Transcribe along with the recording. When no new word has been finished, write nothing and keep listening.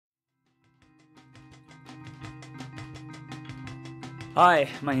Hi,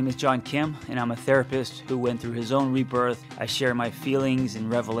 my name is John Kim, and I'm a therapist who went through his own rebirth. I share my feelings and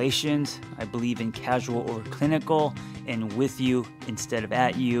revelations. I believe in casual over clinical and with you instead of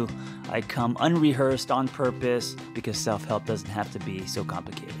at you. I come unrehearsed on purpose because self-help doesn't have to be so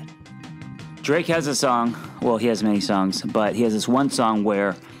complicated. Drake has a song, well, he has many songs, but he has this one song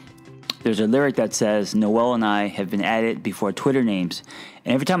where there's a lyric that says, Noelle and I have been at it before Twitter names.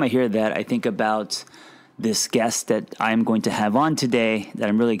 And every time I hear that, I think about this guest that I'm going to have on today that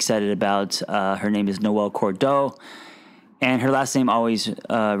I'm really excited about. Her name is Noelle Cordeaux, and her last name always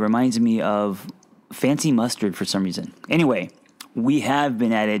reminds me of Fancy Mustard for some reason. Anyway, we have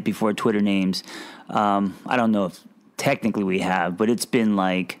been at it before Twitter names. I don't know if technically we have, but it's been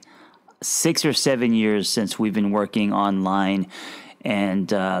like 6 or 7 years since we've been working online and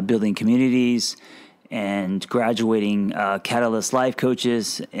building communities and graduating Catalyst Life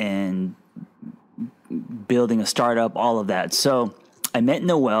coaches and building a startup, all of that. So I met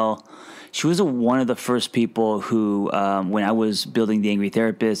Noelle. She was one of the first people who, when I was building The Angry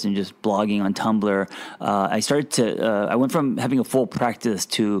Therapist and just blogging on Tumblr, I went from having a full practice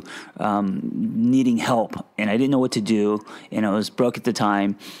to needing help, and I didn't know what to do, and I was broke at the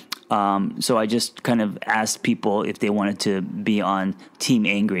time. So I just kind of asked people if they wanted to be on Team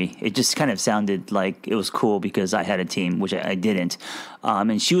Angry. It just kind of sounded like it was cool because I had a team, which I didn't.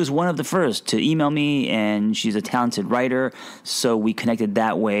 And she was one of the first to email me, and she's a talented writer. So we connected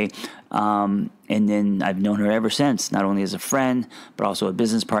that way. And then I've known her ever since, not only as a friend, but also a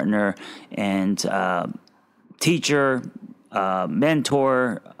business partner and teacher,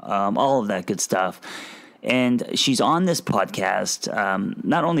 mentor, all of that good stuff. And she's on this podcast,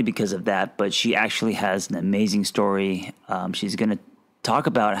 not only because of that, but she actually has an amazing story. She's going to talk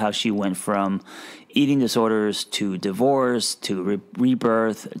about how she went from eating disorders to divorce to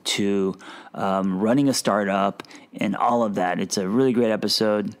rebirth to running a startup and all of that. It's a really great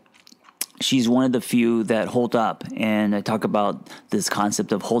episode. She's one of the few that hold up, and I talk about this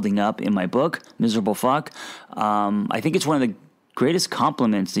concept of holding up in my book, Miserable Fuck. I think it's one of the greatest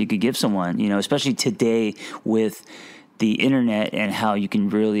compliments that you could give someone, especially today with the internet and how you can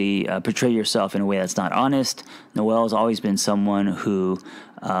really portray yourself in a way that's not honest. Noelle has always been someone who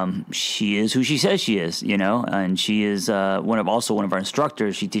she is who she says she is, and she is one of our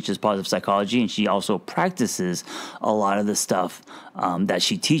instructors. She teaches positive psychology, and she also practices a lot of the stuff that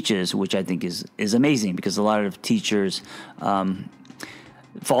she teaches, which I think is amazing because a lot of teachers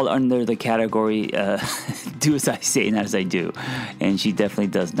fall under the category do as I say, not as I do. And she definitely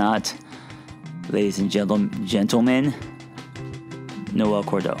does not. Ladies and gentlemen, Noelle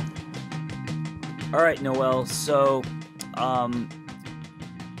Cordeaux. All right, Noelle. So,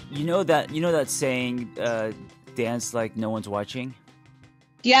 you know that saying, dance like no one's watching?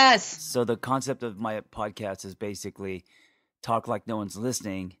 Yes. So the concept of my podcast is basically talk like no one's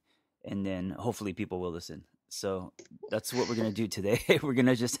listening, and then hopefully people will listen. So that's what we're going to do today. We're going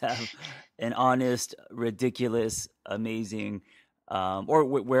to just have an honest, ridiculous, amazing, or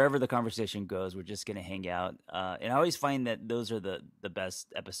wherever the conversation goes, we're just going to hang out. And I always find that those are the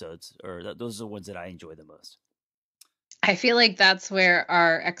best episodes, or those are the ones that I enjoy the most. I feel like that's where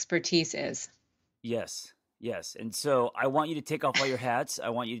our expertise is. Yes. And so I want you to take off all your hats. I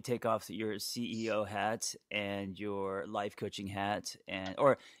want you to take off your CEO hat and your life coaching hat,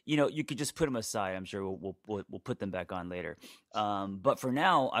 or you could just put them aside. I'm sure we'll put them back on later. But for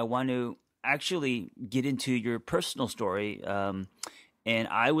now, I want to actually get into your personal story, and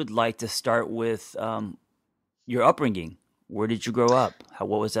I would like to start with your upbringing. Where did you grow up?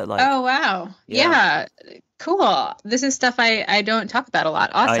 What was that like? Oh, wow. Yeah. Cool. This is stuff I don't talk about a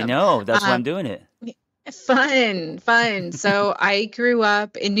lot. Awesome. I know. That's why I'm doing it. Fun. So I grew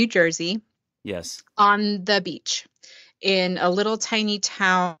up in New Jersey. Yes. On the beach in a little tiny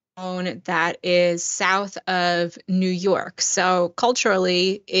town that is south of New York. So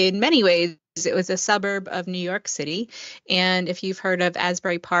culturally, in many ways, it was a suburb of New York City. And if you've heard of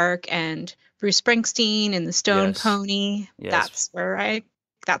Asbury Park and Bruce Springsteen and the Stone Pony, that's where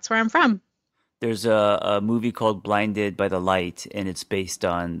I'm from. There's a movie called Blinded by the Light, and it's based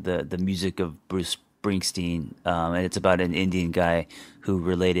on the music of Bruce Springsteen, and it's about an Indian guy who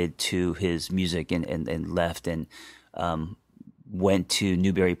related to his music and left and went to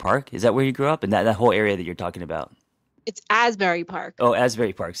Newbury Park. Is that where you grew up? And that whole area that you're talking about? It's Asbury Park. Oh,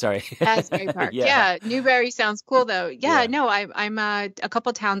 Asbury Park. Sorry. Asbury Park. Yeah. Newbury sounds cool though. No, I'm a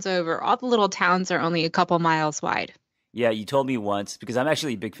couple towns over. All the little towns are only a couple miles wide. Yeah, you told me once, because I'm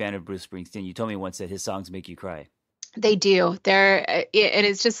actually a big fan of Bruce Springsteen. You told me once that his songs make you cry. They do. And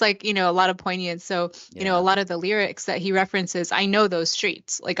it's just like, a lot of poignance. So, a Yeah, lot of the lyrics that he references, I know those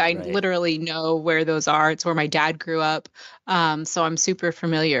streets. Like I right. literally know where those are. It's where my dad grew up. So I'm super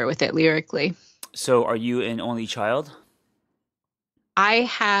familiar with it lyrically. So are you an only child? I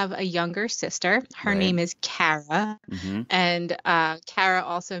have a younger sister. Her Right. name is Kara. Mm-hmm. And Kara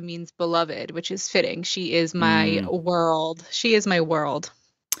also means beloved, which is fitting. She is my Mm. world. She is my world.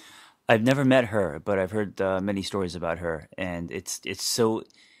 I've never met her, but I've heard many stories about her, and it's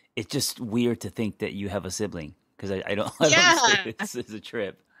just weird to think that you have a sibling because I don't I don't Yeah. it's a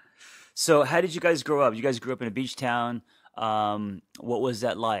trip. So how did you guys grow up? You guys grew up in a beach town. What was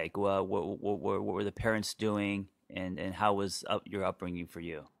that like? What were the parents doing, and how was your upbringing for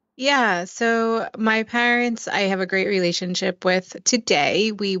you? Yeah, so my parents, I have a great relationship with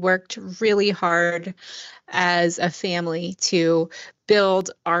today. We worked really hard as a family to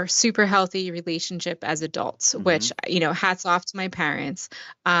build our super healthy relationship as adults, Mm-hmm. which, hats off to my parents.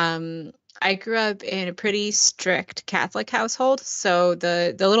 I grew up in a pretty strict Catholic household. So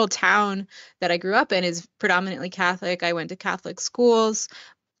the little town that I grew up in is predominantly Catholic. I went to Catholic schools.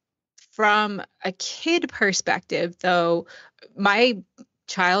 From a kid perspective, though, my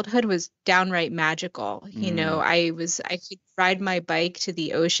childhood was downright magical. Mm. I could ride my bike to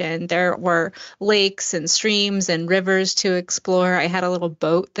the ocean. There were lakes and streams and rivers to explore. I had a little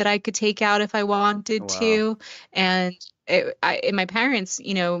boat that I could take out if I wanted Wow. to. And and my parents,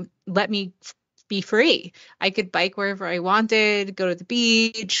 let me be free. I could bike wherever I wanted, go to the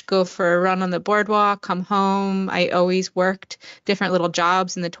beach, go for a run on the boardwalk, come home. I always worked different little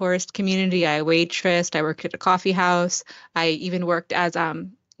jobs in the tourist community. I waitressed, I worked at a coffee house. I even worked as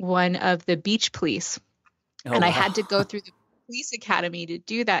one of the beach police, Oh and I wow. had to go through the police academy to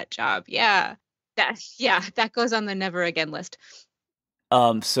do that job. That goes on the never again list.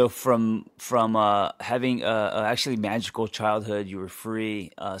 So from having a actually magical childhood, you were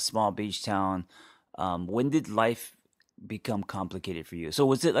free, small beach town. When did life become complicated for you? So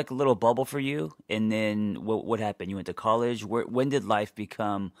was it like a little bubble for you? And then what happened? You went to college. When did life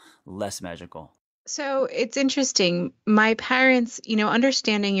become less magical? So it's interesting. My parents,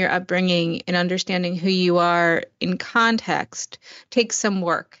 understanding your upbringing and understanding who you are in context takes some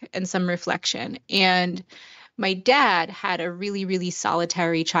work and some reflection. And my dad had a really, really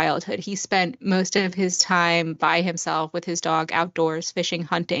solitary childhood. He spent most of his time by himself with his dog outdoors, fishing,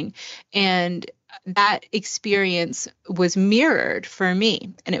 hunting. And that experience was mirrored for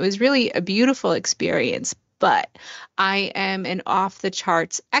me. And it was really a beautiful experience. But I am an off the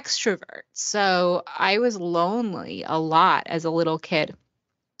charts extrovert. So I was lonely a lot as a little kid.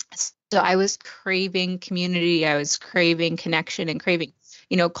 So I was craving community, I was craving connection and craving,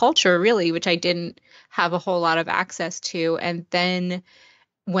 culture really, which I didn't have a whole lot of access to. And then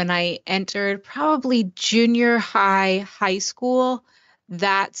when I entered probably junior high, high school,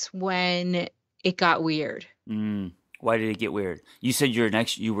 that's when it got weird. Mm, why did it get weird? You said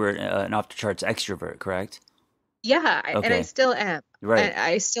you were an off the charts extrovert, correct? Yeah, and I Okay, still am. right.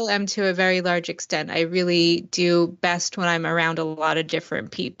 I still am to a very large extent. I really do best when I'm around a lot of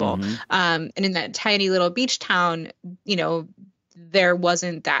different people. Mm-hmm. And in that tiny little beach town, there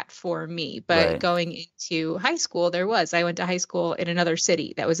wasn't that for me. But Right. going into high school, there was. I went to high school in another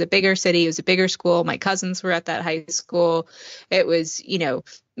city. That was a bigger city. It was a bigger school. My cousins were at that high school. It was,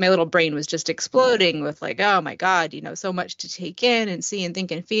 my little brain was just exploding with like, oh my God, so much to take in and see and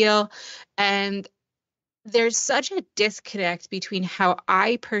think and feel. And there's such a disconnect between how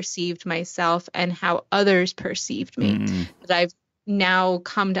I perceived myself and how others perceived me Mm, that I've now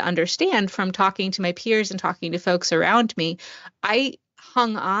come to understand from talking to my peers and talking to folks around me. I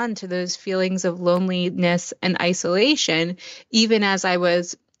hung on to those feelings of loneliness and isolation, even as I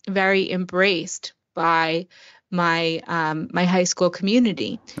was very embraced by my high school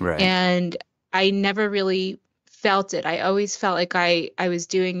community. right. And I never really felt it. I always felt like I was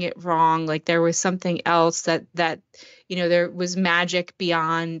doing it wrong, like there was something else that there was magic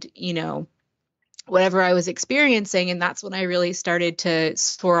beyond, whatever I was experiencing, and that's when I really started to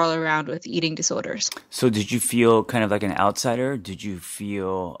swirl around with eating disorders. So did you feel kind of like an outsider? Did you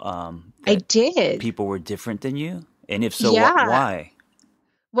feel I that did. people were different than you? And if so, Yeah. why?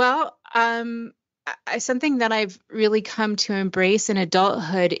 Well, something that I've really come to embrace in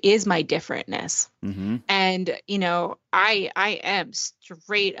adulthood is my differentness. Mm-hmm. And, I am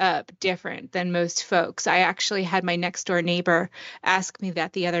straight up different than most folks. I actually had my next door neighbor ask me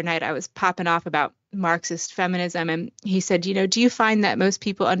that the other night. I was popping off about Marxist feminism, and he said, do you find that most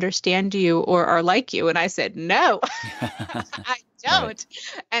people understand you or are like you? And I said, no, I Right. don't.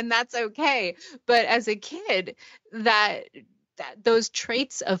 And that's okay. But as a kid, that those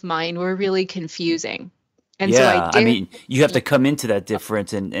traits of mine were really confusing. And so I Yeah, I did. mean, you have to come into that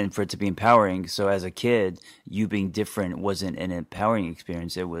difference and for it to be empowering. So as a kid, you being different wasn't an empowering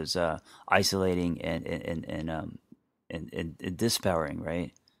experience. It was isolating and dispowering,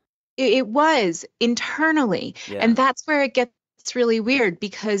 right? It was internally, and Yeah. that's where it gets really weird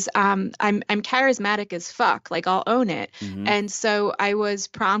because I'm charismatic as fuck, like I'll own it. Mm-hmm. And so I was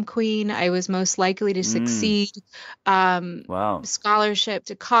prom queen. I was most likely to Mm. succeed. Um, Wow. Scholarship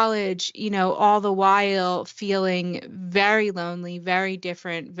to college, all the while feeling very lonely, very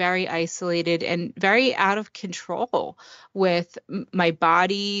different, very isolated, and very out of control with my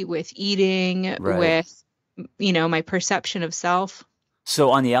body, with eating, Right. with my perception of self.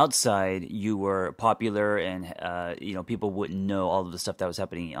 So on the outside, you were popular, and people wouldn't know all of the stuff that was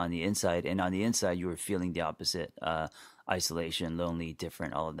happening on the inside. And on the inside, you were feeling the opposite: isolation, lonely,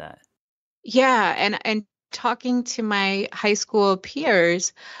 different, all of that. Yeah, and talking to my high school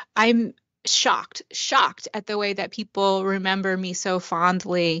peers, I'm shocked at the way that people remember me so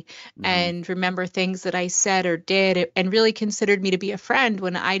fondly Hmm. and remember things that I said or did and really considered me to be a friend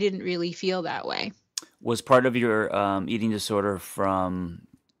when I didn't really feel that way. Was part of your eating disorder from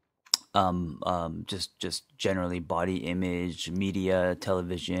just generally body image, media,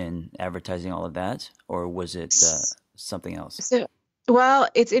 television, advertising, all of that, or was it something else? So, well,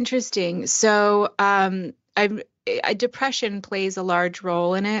 it's interesting. So, depression plays a large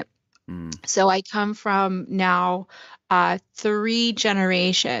role in it. Mm. So I come from now three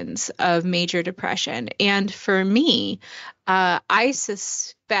generations of major depression. And for me, I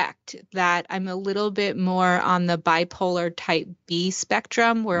suspect that I'm a little bit more on the bipolar type B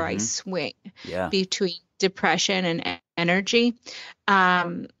spectrum where I Mm-hmm. swing Yeah. between depression and energy.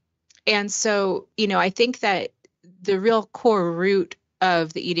 Um, and so, I think that the real core root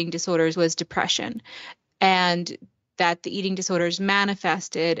of the eating disorders was depression, and that the eating disorders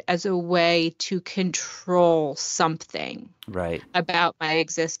manifested as a way to control something Right. about my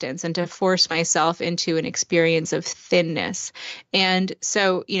existence and to force myself into an experience of thinness. And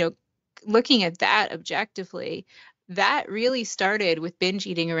so, looking at that objectively, that really started with binge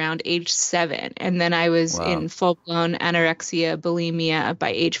eating around age 7. And then I was Wow. in full blown anorexia, bulimia by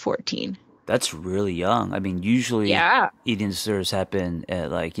age 14. That's really young. I mean, usually Yeah. eating disorders happen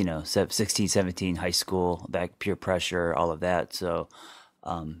at like, 16, 17, high school, that peer pressure, all of that. So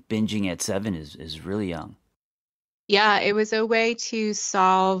binging at 7 is really young. Yeah, it was a way to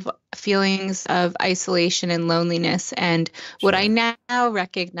solve feelings of isolation and loneliness and what I Sure. now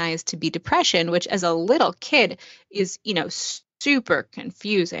recognize to be depression, which as a little kid is, super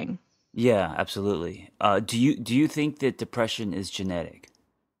confusing. Yeah, absolutely. Do you think that depression is genetic?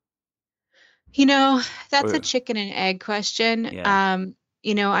 You know, that's a Or chicken and egg question. yeah.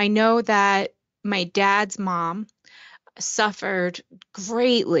 I know that my dad's mom suffered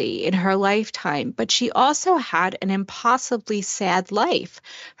greatly in her lifetime, but she also had an impossibly sad life.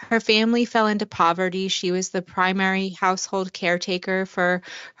 Her family fell into poverty. She was the primary household caretaker for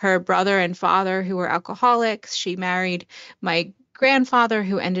her brother and father who were alcoholics. She married my grandfather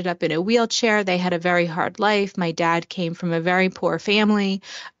who ended up in a wheelchair. They had a very hard life. My dad came from a very poor family.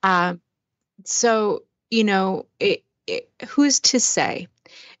 So, who's to say?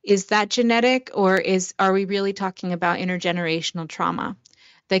 Is that genetic, or are we really talking about intergenerational trauma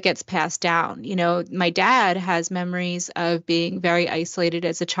that gets passed down? My dad has memories of being very isolated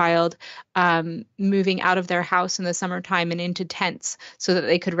as a child, moving out of their house in the summertime and into tents so that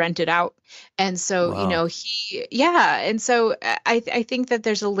they could rent it out. And so, Wow. yeah. And so I think that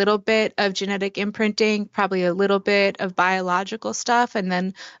there's a little bit of genetic imprinting, probably a little bit of biological stuff, and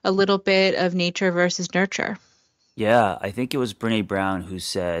then a little bit of nature versus nurture. Yeah, I think it was Brene Brown who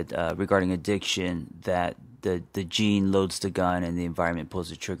said regarding addiction that the gene loads the gun and the environment pulls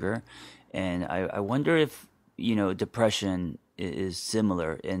the trigger. And I wonder if, depression is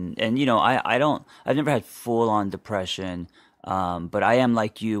similar. And I've never had full on depression, but I am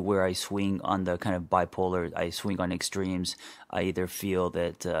like you where I swing on the kind of bipolar, I swing on extremes. I either feel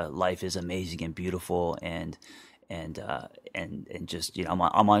that life is amazing and beautiful and just I'm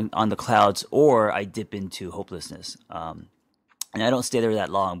on the clouds, or I dip into hopelessness. And I don't stay there that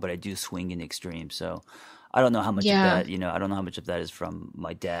long, but I do swing in extremes. So I don't know how much of Yeah. that, I don't know how much of that is from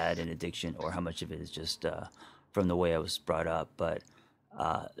my dad and addiction, or how much of it is just from the way I was brought up. But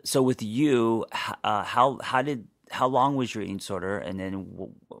so with you, how long was your eating disorder, and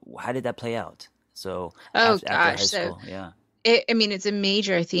then how did that play out? So Oh after high gosh. So school, yeah. I mean, it's a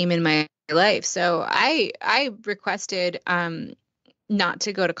major theme in my life. So I requested not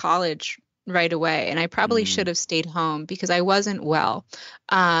to go to college right away, and I probably should Mm, have stayed home because I wasn't well.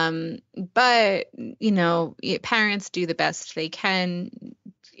 But parents do the best they can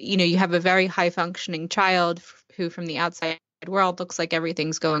you have a very high functioning child who from the outside world looks like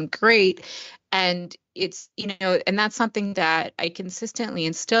everything's going great. And and that's something that I consistently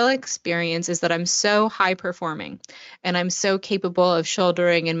and still experience, is that I'm so high performing and I'm so capable of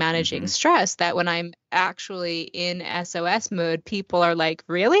shouldering and managing Hmm. stress that when I'm actually in SOS mode, people are like,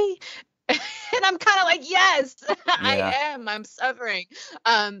 really? And I'm kind of like, yes, I Yeah. am. I'm suffering.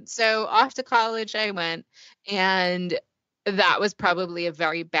 So off to college I went, and that was probably a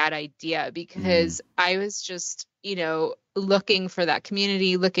very bad idea Mm. because I was just, looking for that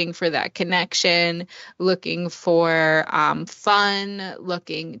community, looking for that connection, looking for fun,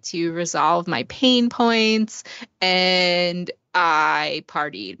 looking to resolve my pain points, and I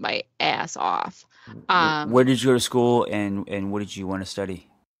partied my ass off. Where Um, did you go to school, and what did you want to study?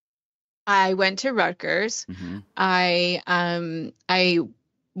 I went to Rutgers. Hmm. I um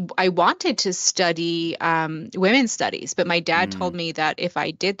I wanted to study women's studies, but my dad Mm. told me that if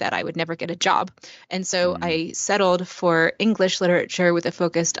I did that, I would never get a job. And so Mm. I settled for English literature with a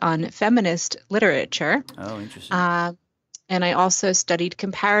focus on feminist literature. Oh, interesting. Uh, and I also studied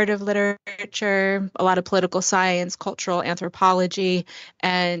comparative literature, a lot of political science, cultural anthropology,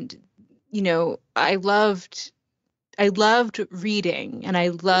 and I loved reading and I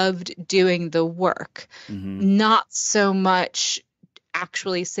loved doing the work, Hmm. not so much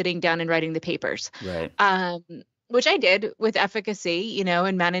actually sitting down and writing the papers, Right. um, which I did with efficacy,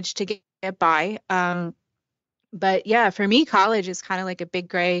 and managed to get by. But yeah, for me, college is kind of like a big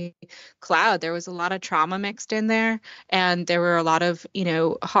gray cloud. There was a lot of trauma mixed in there, and there were a lot of,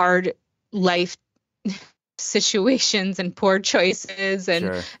 hard life situations and poor choices. And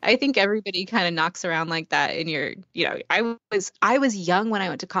Sure. I think everybody kind of knocks around like that in your, I was young when I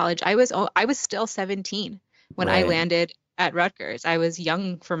went to college. I was still 17 when I Right. landed at Rutgers. I was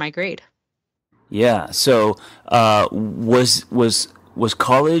young for my grade. Yeah. So, was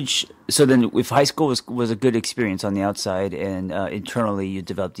college? So then, if high school was a good experience on the outside, and internally you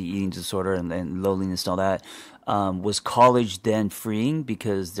developed the eating disorder and loneliness and all that, was college then freeing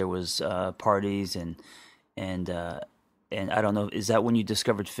because there was parties and uh, and I don't know, is that when you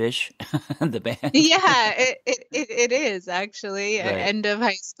discovered Fish, the band? Yeah, it is actually Right. end of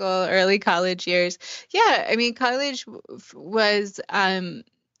high school, early college years. Yeah, I mean, college was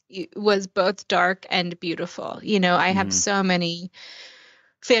both dark and beautiful. I have Hmm. so many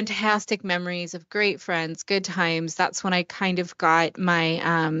fantastic memories of great friends, good times. That's when I kind of got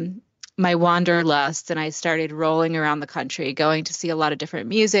my wanderlust, and I started rolling around the country, going to see a lot of different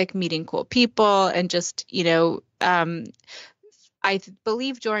music, meeting cool people, and just,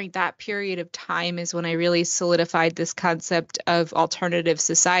 believe during that period of time is when I really solidified this concept of alternative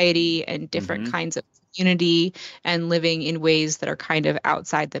society and different Hmm. kinds of community and living in ways that are kind of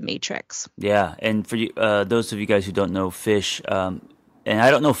outside the matrix. Yeah, and for you, those of you guys who don't know Fish, and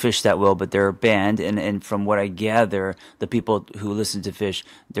I don't know Fish that well, but they're a band, and from what I gather, the people who listen to Fish,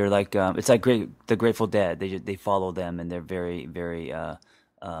 they're like it's like the Grateful Dead. They follow them, and they're very very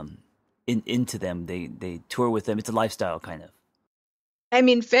into them. They tour with them. It's a lifestyle kind of. I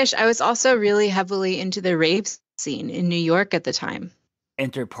mean, Fish, I was also really heavily into the rave scene in New York at the time.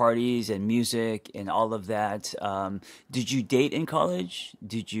 Enter parties and music and all of that. Did you date in college?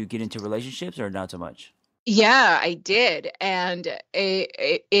 Did you get into relationships or not so much? Yeah, I did. And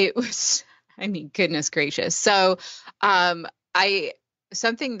it was, I mean, goodness gracious. So, um, I,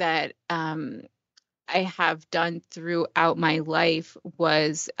 something that, I have done throughout my life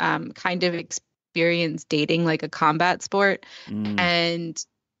was kind of experience dating like a combat sport. Mm. And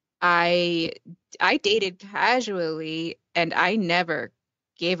I I dated casually and I never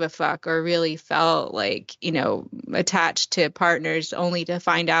gave a fuck or really felt like, attached to partners, only to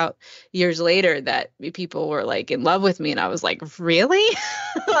find out years later that people were like in love with me, and I was like, really?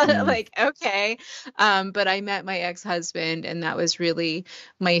 Mm. Like, okay. But I met my ex-husband, and that was really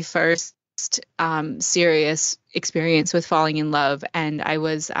my first serious experience with falling in love, and I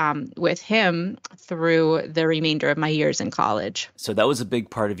was with him through the remainder of my years in college. So that was a big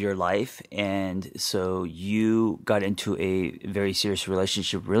part of your life, and so you got into a very serious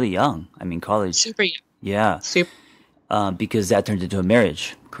relationship really young. I mean, college, Super young. yeah, Super. because that turned into a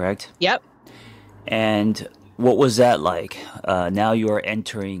marriage, correct? Yep. And what was that like? Now you are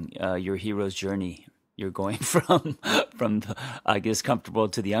entering your hero's journey. You're going from I guess comfortable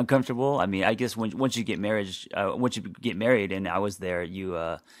to the uncomfortable. I mean, I guess once you get married, and I was there,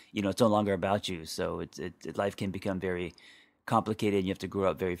 it's no longer about you. So life can become very complicated. And you have to grow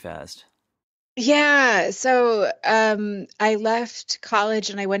up very fast. Yeah. So I left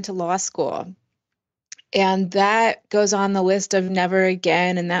college and I went to law school. And that goes on the list of never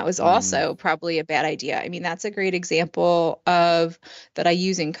again. And that was Mm, also probably a bad idea. I mean, that's a great example of that I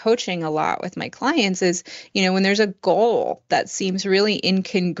use in coaching a lot with my clients is, when there's a goal that seems really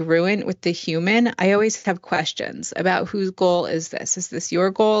incongruent with the human, I always have questions about whose goal is this? Is this your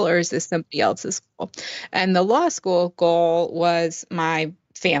goal or is this somebody else's goal? And the law school goal was my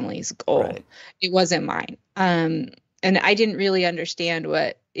family's goal. right. It wasn't mine. And I didn't really understand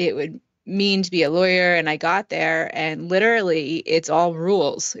what it would mean to be a lawyer, and I got there and literally it's all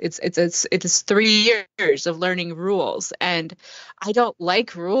rules. It's 3 years of learning rules, and I don't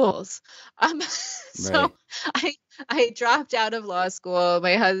like rules. So Right. I I dropped out of law school.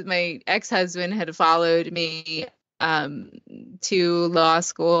 My ex-husband had followed me um to law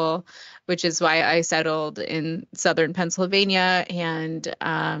school, which is why I settled in southern Pennsylvania, and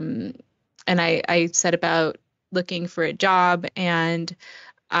I set about looking for a job, and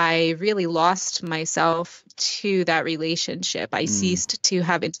I really lost myself to that relationship. I Mm. ceased to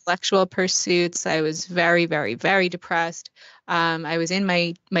have intellectual pursuits. I was very, very, very depressed. I was in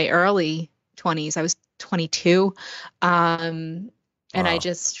my early 20s. I was 22. And I Wow.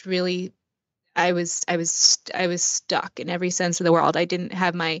 just really I was stuck in every sense of the world. I didn't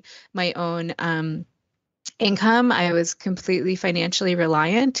have my own income. I was completely financially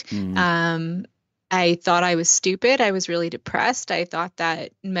reliant. Mm. Um, I thought I was stupid. I was really depressed. I thought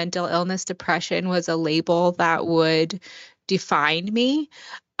that mental illness, depression was a label that would define me.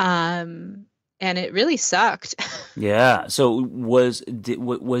 Um, and it really sucked. Yeah. So was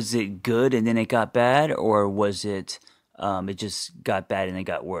it good and then it got bad, or was it it just got bad and it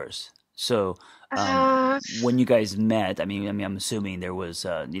got worse? So Uh, when you guys met, I mean, I'm assuming there was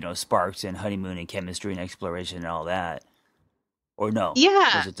sparks and honeymoon and chemistry and exploration and all that, or no?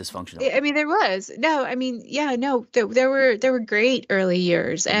 yeah. Was it dysfunctional? I mean, there was. No, I mean, yeah, no, there were great early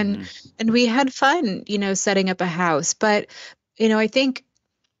years, and Mm-hmm. and we had fun, setting up a house. But, I think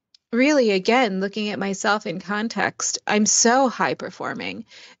really, again, looking at myself in context, I'm so high performing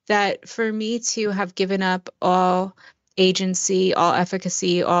that for me to have given up all agency, all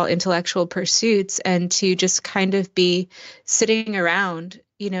efficacy, all intellectual pursuits, and to just kind of be sitting around,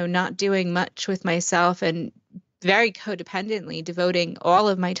 not doing much with myself and very codependently devoting all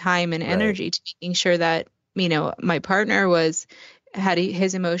of my time and Right. energy to making sure that, my partner had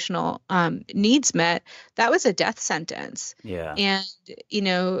his emotional needs met, that was a death sentence. Yeah. And, you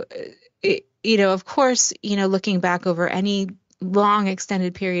know, of course, looking back over any long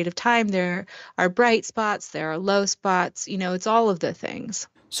extended period of time, there are bright spots, there are low spots, it's all of the things.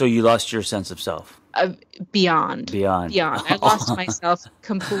 So you lost your sense of self. uh, Beyond, Beyond. beyond. I lost myself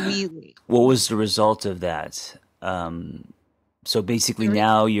completely. What was the result of that? So basically, The re-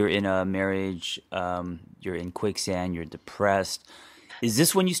 now you're in a marriage, you're in quicksand, you're depressed. Is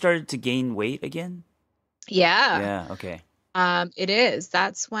this when you started to gain weight again? yeah. Yeah, okay. It is.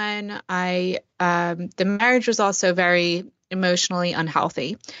 That's when the marriage was also very emotionally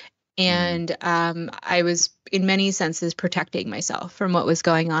unhealthy. Mm. And I was, in many senses, protecting myself from what was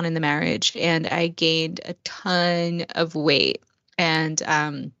going on in the marriage. And I gained a ton of weight. And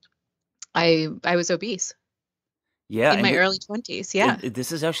I was obese Yeah, in and my early 20s. Yeah.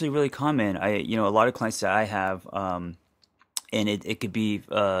 this is actually really common. A lot of clients that I have, and it could be,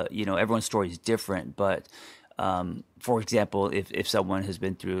 everyone's story is different, but for example, if someone has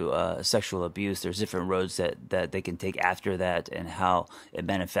been through sexual abuse, there's different roads that they can take after that, and how it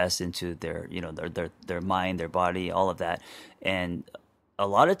manifests into their, their mind, their body, all of that. And a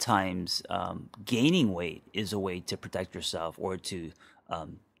lot of times, gaining weight is a way to protect yourself, or to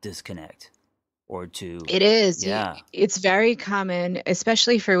disconnect, or to, It is. yeah, It's very common,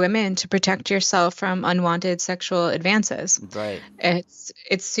 especially for women, to protect yourself from unwanted sexual advances. right.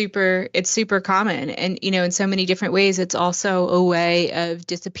 It's super common, and in so many different ways, it's also a way of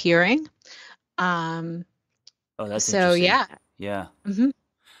disappearing. Um, Oh, that's so interesting. yeah. Yeah. hmm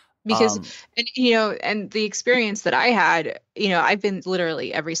Because, Um, and the experience that I had, I've been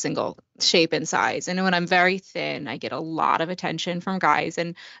literally every single shape and size. And when I'm very thin, I get a lot of attention from guys.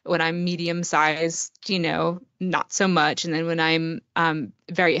 And when I'm medium sized, not so much. And then when I'm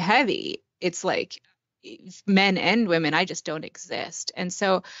very heavy, it's like men and women, I just don't exist. And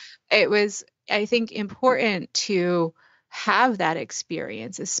so it was, I think, important to have that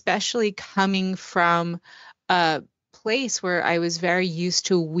experience, especially coming from a place where I was very used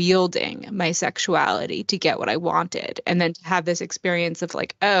to wielding my sexuality to get what I wanted. And then to have this experience of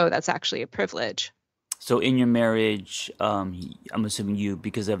like, oh, that's actually a privilege. so in your marriage, I'm assuming you,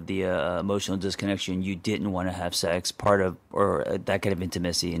 because of the emotional disconnection, you didn't want to have sex. Part of, or that kind of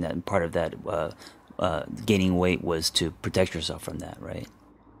intimacy, and that part of that gaining weight was to protect yourself from that, right?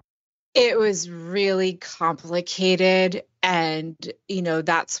 It was really complicated. And,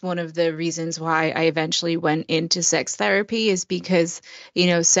 that's one of the reasons why I eventually went into sex therapy is because,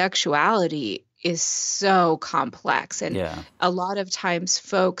 sexuality is so complex. And Yeah. a lot of times,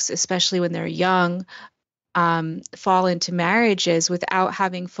 folks, especially when they're young, fall into marriages without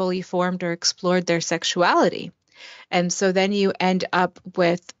having fully formed or explored their sexuality. And so then you end up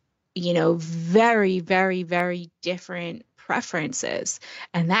with, very, very, very different preferences.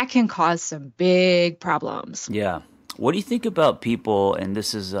 And that can cause some big problems. Yeah. What do you think about people, and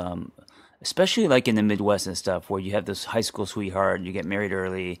this is especially like in the Midwest and stuff, where you have this high school sweetheart, you get married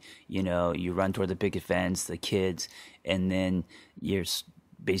early, you run toward the picket fence, the kids, and then you're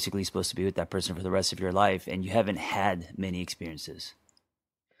basically supposed to be with that person for the rest of your life, and you haven't had many experiences.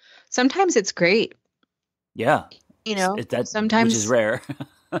 Sometimes it's great, Yeah. That which is sometimes, rare.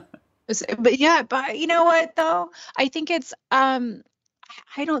 but yeah, but you know what though? I think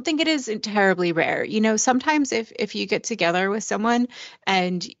I don't think it is terribly rare. Sometimes if you get together with someone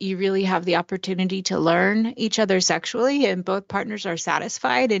and you really have the opportunity to learn each other sexually and both partners are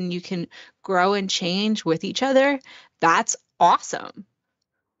satisfied and you can grow and change with each other, that's awesome.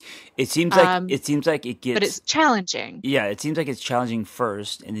 Um, It seems like it but gets it's challenging. yeah, it seems like it's challenging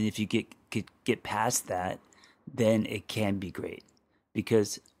first, and then if you get past that, then it can be great.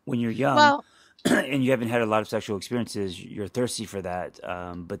 Because when you're young Well, and you haven't had a lot of sexual experiences, you're thirsty for that.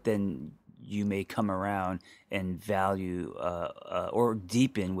 But then you may come around and value or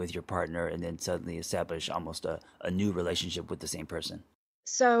deepen with your partner, and then suddenly establish almost a new relationship with the same person.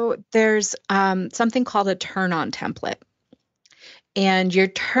 so there's something called a turn on template. And your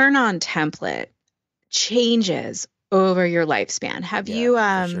turn on template changes over your lifespan. Have Yeah, you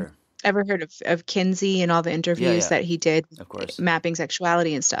for sure. ever heard of Kinsey and all the Yeah, interviews yeah, that he did of course. mapping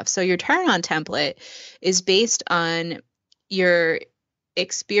sexuality and stuff? So your turn on template is based on your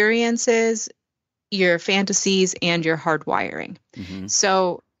experiences, your fantasies, and your hardwiring. Hmm.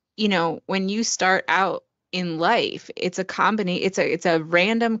 So, when you start out in life, it's a combination, it's a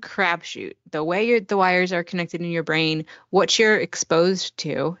random crapshoot. The way the wires are connected in your brain, what you're exposed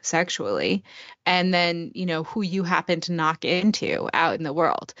to sexually, and then, who you happen to knock into out in the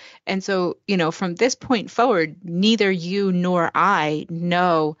world. And so, from this point forward, neither you nor I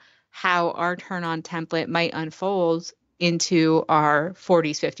know how our turn on template might unfold into our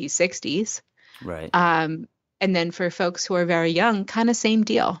 40s, 50s, 60s. Right. Um, and then for folks who are very young, kind of same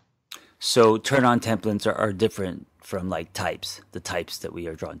deal. So turn on templates are different from like types, the types that we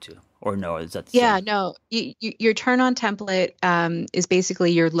are drawn to. Or no, is that the Yeah, same? no, your turn on template is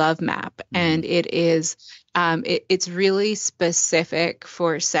basically your love map, Hmm. and it's really specific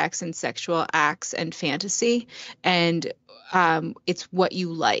for sex and sexual acts and fantasy, and it's what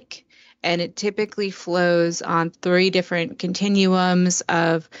you like. And it typically flows on three different continuums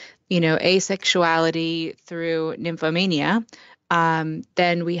of, asexuality through nymphomania.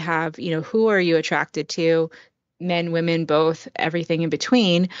 Then we have, who are you attracted to? Men, women, both, everything in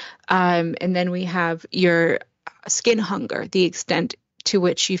between. And then we have your skin hunger, the extent to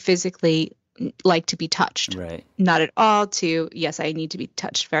which you physically like to be touched. Right. Not at all to, yes, I need to be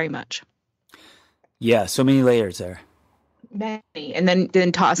touched very much. Yeah, so many layers there. Many. And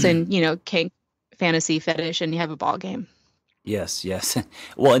then toss in, kink, fantasy, fetish, and you have a ball game. Yes, yes.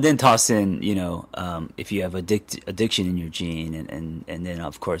 Well, and then toss in, if you have addiction in your gene, and then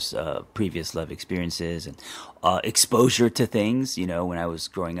of course previous love experiences and exposure to things. When I was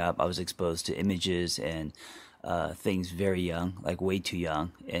growing up, I was exposed to images and things very young, like way too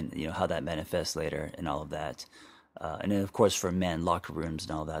young, and how that manifests later and all of that. And then of course for men, locker rooms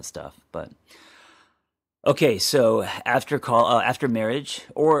and all that stuff. But okay, so after marriage,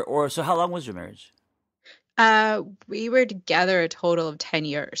 or so how long was your marriage? We were together a total of 10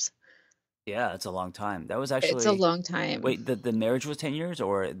 years. Yeah, that's a long time. That was It's a actually long time. wait, the marriage was 10 years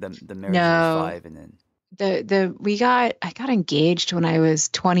or the marriage was No, 5 and then I got engaged when I was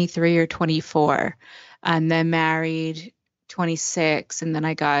 23 or 24, and then married 26, and then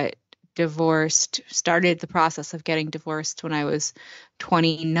I got divorced, started the process of getting divorced when I was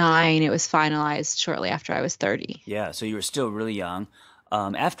 29. It was finalized shortly after I was 30. yeah, so you were still really young.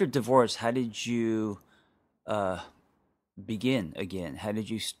 After divorce, how did you uh begin again? How did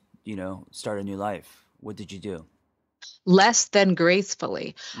you start a new life? What did you do? Less than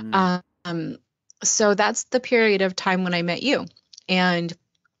gracefully. Mm, Um, so that's the period of time when I met you. And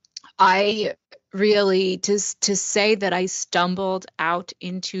I really to say that I stumbled out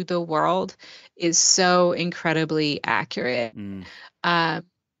into the world is so incredibly accurate. mm, Um,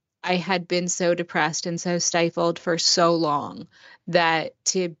 I had been so depressed and so stifled for so long that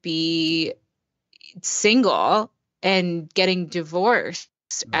to be single and getting divorced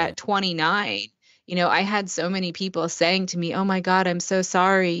Right. at 29. I had so many people saying to me, "Oh my God, I'm so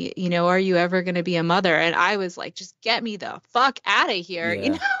sorry. Are you ever going to be a mother?" And I was like, just get me the fuck out of here.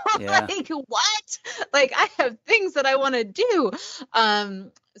 Yeah. Yeah. Like what? Like I have things that I want to do.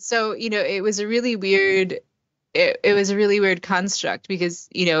 So, it was a really weird it was a really weird construct because,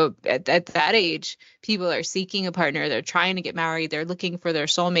 at that age, people are seeking a partner, they're trying to get married, they're looking for their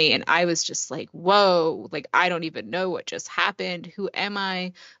soulmate. And I was just like, whoa, like, I don't even know what just happened. Who am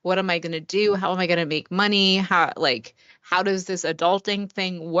I? What am I going to do? How am I going to make money? How does this adulting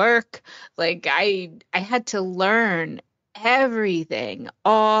thing work? Like, I had to learn everything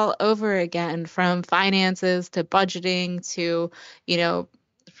all over again, from finances to budgeting to, you know,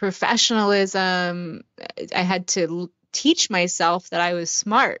 professionalism. I had to teach myself that I was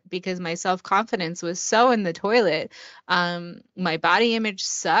smart because my self-confidence was so in the toilet. My body image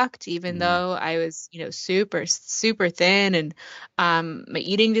sucked, even Mm. though I was, super, super thin, and my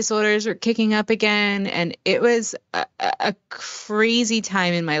eating disorders were kicking up again. And it was a crazy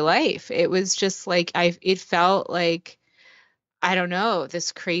time in my life. It was just like it felt like, I don't know,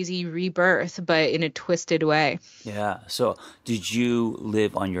 this crazy rebirth, but in a twisted way. Yeah. So, did you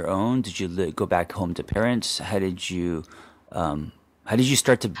live on your own? Did you go back home to parents? Um, how did you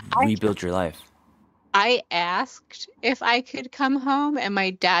start to rebuild your life? I asked if I could come home, and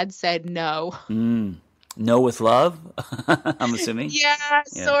my dad said no. Mm. No, with love. I'm assuming. Yeah,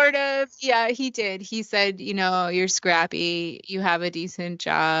 Yeah. sort of. Yeah, he did. He said, you're scrappy, you have a decent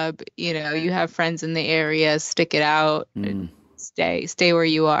job, you have friends in the area, stick it out Mm. and stay where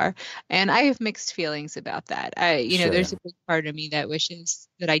you are. And I have mixed feelings about that. Sure. There's a big part of me that wishes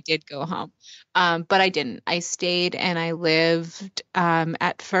that I did go home. But I didn't. I stayed and I lived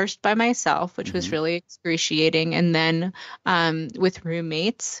at first by myself, which was Hmm. really excruciating, and then with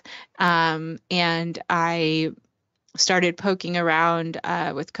roommates. And I started poking around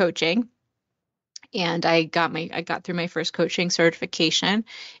with coaching, and I got through my first coaching certification,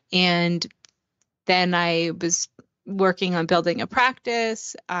 and then I was working on building a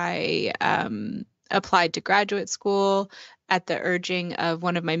practice. I applied to graduate school at the urging of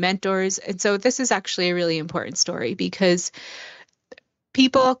one of my mentors. And so this is actually a really important story because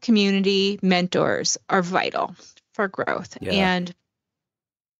people, community, mentors are vital for growth. Yeah. And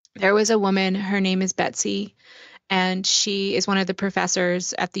there was a woman, her name is Betsy, and she is one of the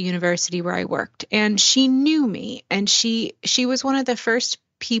professors at the university where I worked. And she knew me, and she was one of the first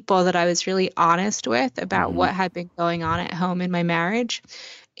people that I was really honest with about Hmm. what had been going on at home in my marriage.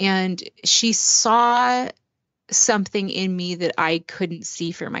 And she saw something in me that I couldn't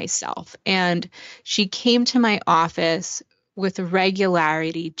see for myself. And she came to my office with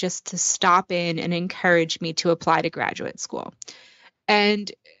regularity just to stop in and encourage me to apply to graduate school.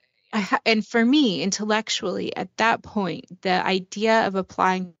 And and for me, intellectually, at that point, the idea of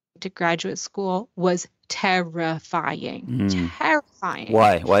applying to graduate school was terrifying, Mm. terrifying,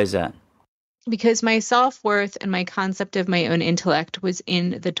 Why? Why is that? because my self-worth and my concept of my own intellect was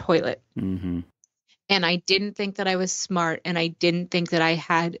in the toilet. Hmm. And I didn't think that I was smart, and I didn't think that I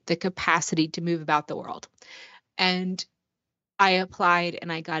had the capacity to move about the world. And I applied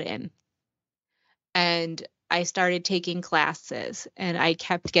and I got in. And I started taking classes and I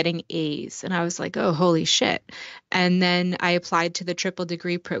kept getting A's, and I was like, oh, holy shit. And then I applied to the triple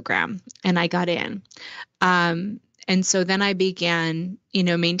degree program and I got in. And so then I began,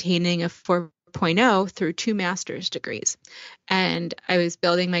 maintaining a 4.0 through two master's degrees. And I was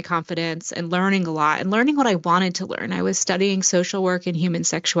building my confidence and learning a lot and learning what I wanted to learn. I was studying social work and human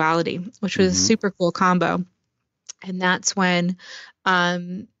sexuality, which was a Hmm. super cool combo. And that's when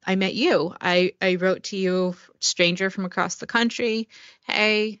I met you. I wrote to you, stranger from across the country.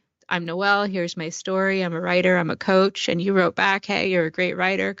 Hey, I'm Noelle. Here's my story. I'm a writer. I'm a coach. And you wrote back, hey, you're a great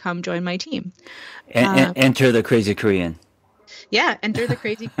writer. Come join my team. And Uh, enter the crazy Korean. yeah, enter the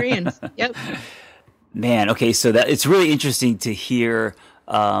crazy Korean. Yep. Man, okay, so that it's really interesting to hear.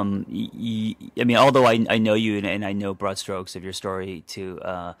 I mean, although I know you and I know broad strokes of your story,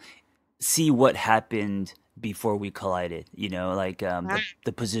 to see what happened before we collided. Like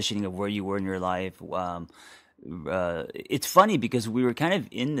the positioning of where you were in your life. It's funny because we were kind of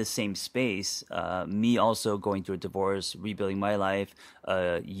in the same space. Me also going through a divorce, rebuilding my life.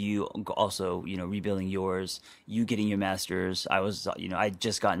 You also, rebuilding yours. You getting your master's. I was, I'd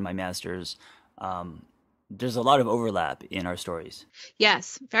just gotten my master's. Um, there's a lot of overlap in our stories.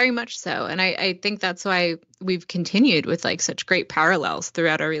 Yes, very much so. And I think that's why we've continued with like such great parallels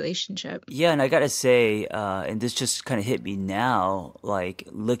throughout our relationship. Yeah, and I gotta say, and this just kind of hit me now, like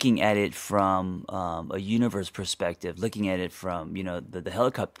looking at it from a universe perspective, looking at it from, the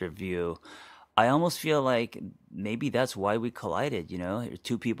helicopter view. I almost feel like maybe that's why we collided,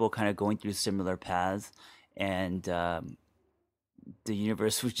 two people kind of going through similar paths. And the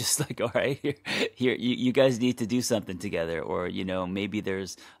universe was just like, all right, here you guys need to do something together. Or, maybe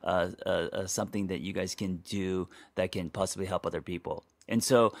there's something that you guys can do that can possibly help other people. And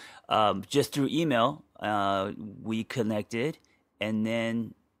so just through email, we connected. And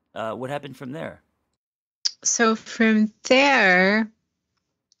then what happened from there? So from there,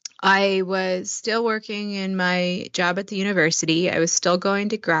 I was still working in my job at the university. I was still going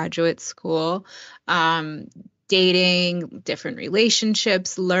to graduate school, dating, different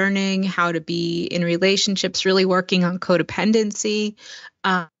relationships, learning how to be in relationships, really working on codependency.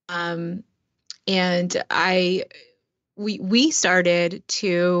 Um, and we started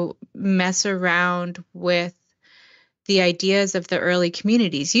to mess around with the ideas of the early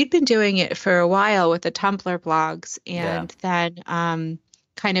communities. You'd been doing it for a while with the Tumblr blogs, Yeah. and then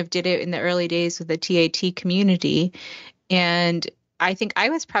kind of did it in the early days with the TAT community. And I think I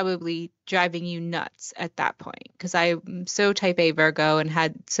was probably driving you nuts at that point because I'm so type A Virgo and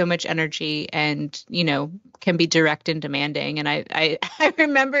had so much energy and, can be direct and demanding. And I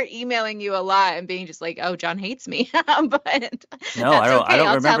remember emailing you a lot and being just like, oh, John hates me. But No, that's I okay. don't I'll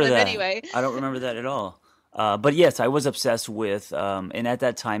tell remember him that. anyway. I don't remember that at all. But yes, I was obsessed with, and at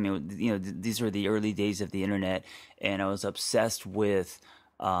that time, these were the early days of the internet, and I was obsessed with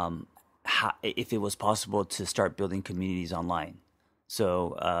how, if it was possible to start building communities online.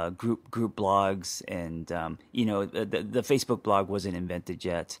 So group blogs, and the Facebook blog wasn't invented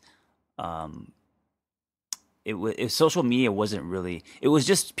yet. Um, social media wasn't really. It was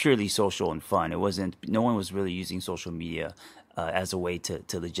just purely social and fun. It wasn't. No one was really using social media as a way to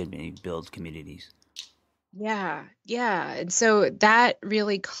legitimately build communities. Yeah, yeah. And so that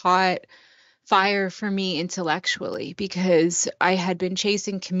really caught fire for me intellectually because I had been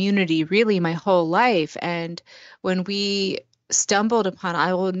chasing community really my whole life. And when we stumbled upon,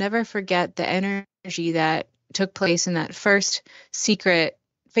 I will never forget the energy that took place in that first secret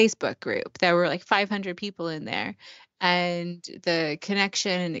Facebook group. There were like 500 people in there. And the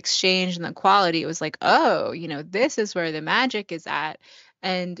connection and exchange and the quality was like, oh, this is where the magic is at.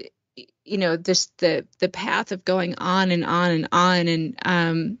 And just the path of going on and on and on.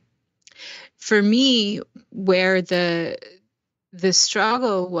 And for me, where the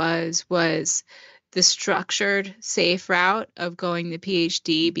struggle was the structured, safe route of going the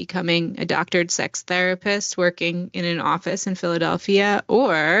PhD, becoming a doctored sex therapist, working in an office in Philadelphia,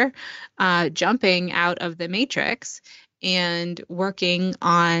 or jumping out of the matrix and working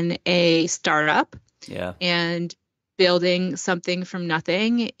on a startup Yeah. and building something from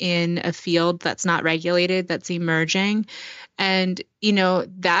nothing in a field that's not regulated, that's emerging. And,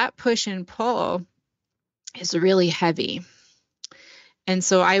 that push and pull is really heavy. And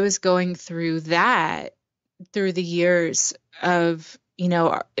so I was going through that through the years of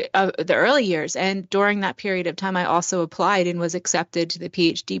the early years. And during that period of time, I also applied and was accepted to the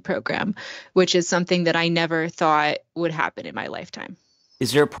PhD program, which is something that I never thought would happen in my lifetime.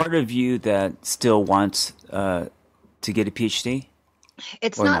 Is there a part of you that still wants to get a PhD,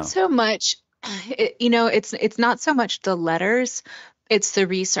 It's or not no? so much, it's not so much the letters, it's the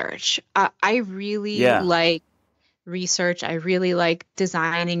research. I really Yeah. like research. I really like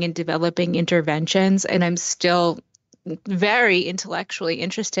designing and developing interventions, and I'm still very intellectually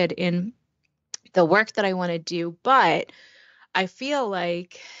interested in the work that I want to do. But I feel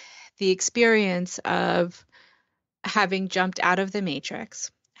like the experience of having jumped out of the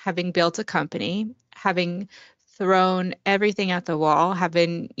matrix, having built a company, having thrown everything at the wall,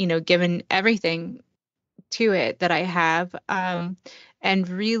 having, given everything to it that I have, and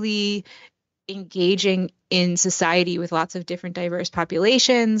really engaging in society with lots of different diverse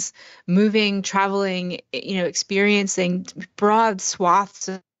populations, moving, traveling, experiencing broad swaths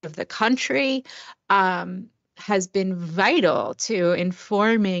of the country, has been vital to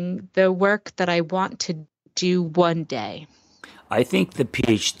informing the work that I want to do one day. I think the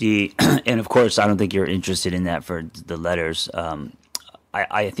PhD, and of course, I don't think you're interested in that for the letters.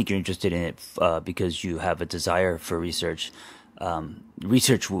 I think you're interested in it because you have a desire for research.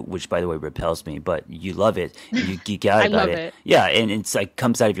 Research, which by the way repels me, but you love it and you geek out I about love it. it. Yeah, and it's like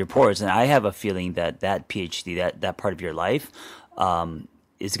comes out of your pores. And I have a feeling that PhD, that part of your life,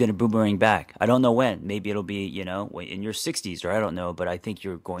 is going to boomerang back. I don't know when. Maybe it'll be in your 60s, or I don't know. But I think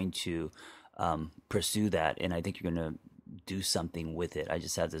you're going to pursue that, and I think you're going to do something with it. I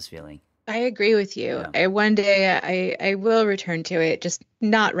just have this feeling. I agree with you. Yeah. One day I will return to it, just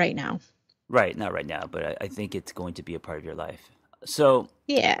not right now. Right, not right now, but I think it's going to be a part of your life. So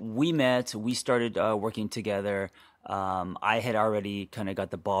Yeah. we met, we started working together. I had already kind of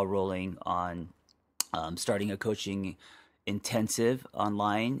got the ball rolling on starting a coaching intensive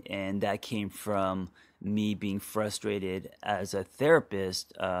online, and that came from me being frustrated as a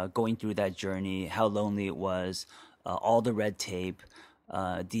therapist, going through that journey, how lonely it was, all the red tape,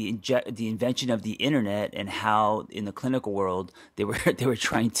 the invention of the internet, and how in the clinical world they were they were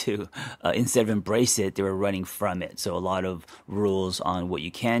trying to instead of embrace it, they were running from it. So a lot of rules on what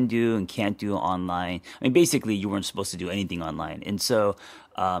you can do and can't do online. I mean, basically, you weren't supposed to do anything online, and so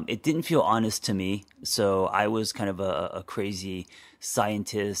it didn't feel honest to me. So I was kind of a crazy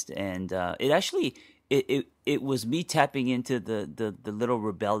scientist, and it actually it was me tapping into the little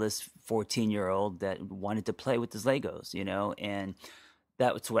rebellious 14-year-old that wanted to play with his Legos, and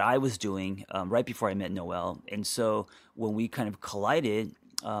that's what I was doing right before I met Noelle. And so when we kind of collided,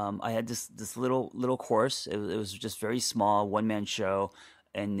 I had this little course. It was just very small, one man show,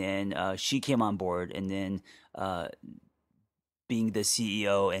 and then she came on board, and then being the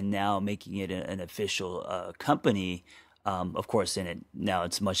CEO and now making it an official company. Of course, in it now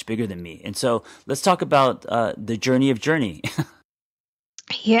it's much bigger than me. And so let's talk about the journey of Journey.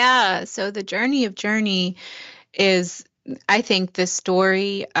 Yeah, so the journey of Journey is, I think, the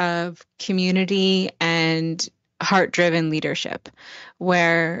story of community and heart-driven leadership,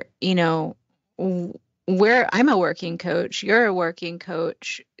 where, where I'm a working coach, you're a working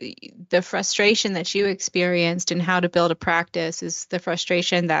coach. The frustration that you experienced and how to build a practice is the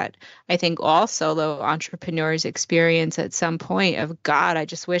frustration that I think all solo entrepreneurs experience at some point of, God, I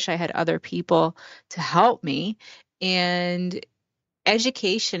just wish I had other people to help me. And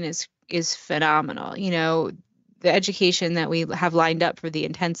education is phenomenal. The education that we have lined up for the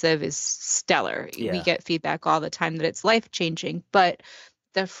intensive is stellar. We Yeah, get feedback all the time that it's life changing, but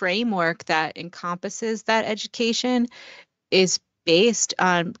the framework that encompasses that education is based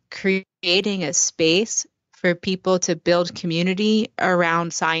on creating a space for people to build community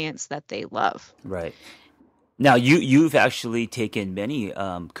around science that they love. right. Now you've actually taken many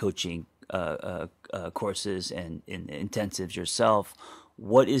coaching courses and intensives yourself.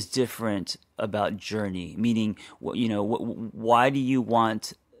 What is different about Journey? Meaning, why do you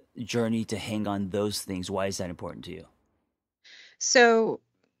want Journey to hang on those things? Why is that important to you? So,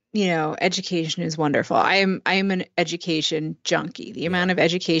 education is wonderful. I'm an education junkie. The Yeah. amount of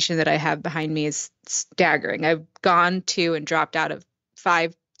education that I have behind me is staggering. I've gone to and dropped out of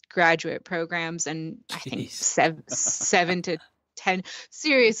 5 graduate programs, and I think Jeez. seven to 10,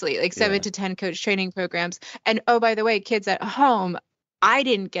 seriously, like seven Yeah. to 10 coach training programs. And oh, by the way, kids at home, I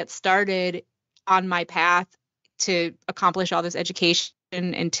didn't get started on my path to accomplish all this education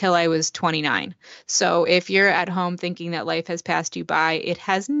until I was 29. So if you're at home thinking that life has passed you by, it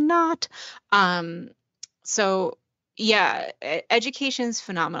has not. Um, so yeah, education's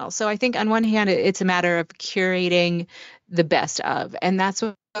phenomenal. So I think on one hand, it's a matter of curating the best of, and that's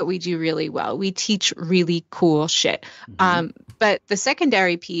what we do really well. We teach really cool shit. Hmm. But the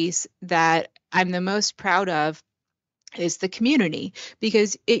secondary piece that I'm the most proud of is the community,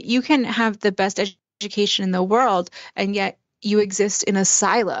 because you can have the best education in the world, and yet you exist in a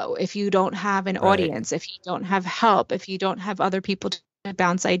silo if you don't have an Right. audience, if you don't have help, if you don't have other people to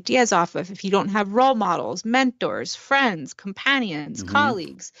bounce ideas off of, if you don't have role models, mentors, friends, companions, Hmm.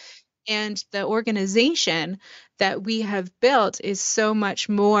 colleagues. And the organization that we have built is so much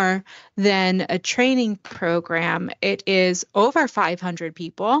more than a training program. It is over 500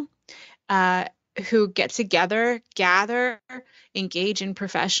 people uh, who get together, gather, engage in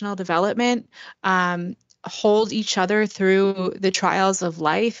professional development, hold each other through the trials of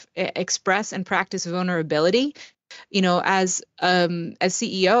life, express and practice vulnerability. As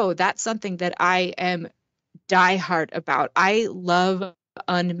CEO, that's something that I am diehard about. I love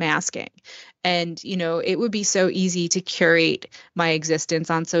unmasking. And, it would be so easy to curate my existence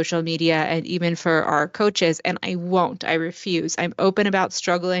on social media and even for our coaches. And I won't. I refuse. I'm open about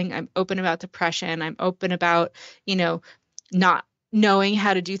struggling. I'm open about depression. I'm open about, not knowing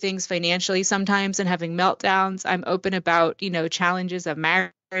how to do things financially sometimes and having meltdowns. I'm open about, challenges of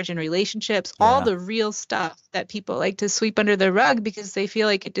marriage and relationships, all Yeah. the real stuff that people like to sweep under the rug because they feel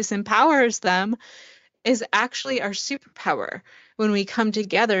like it disempowers them is actually our superpower when we come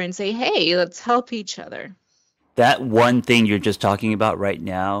together and say, hey, let's help each other. That one thing you're just talking about right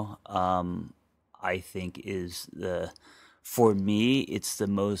now, I think for me, it's the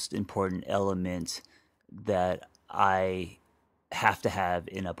most important element that I have to have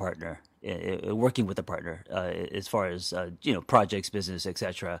in a partner, working with a partner, as far as projects, business,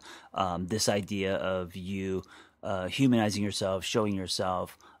 etc. This idea of you humanizing yourself, showing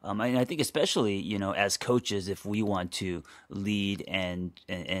yourself. And I think especially, as coaches, if we want to lead and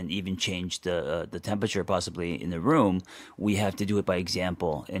even change the temperature possibly in the room, we have to do it by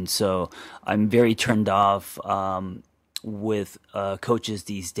example. And so I'm very turned off with coaches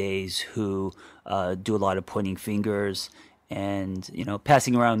these days who do a lot of pointing fingers and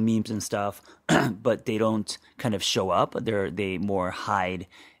passing around memes and stuff, but they don't kind of show up. They more hide,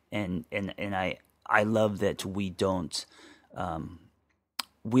 and I love that we don't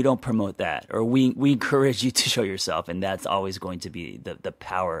promote that, or we encourage you to show yourself, and that's always going to be the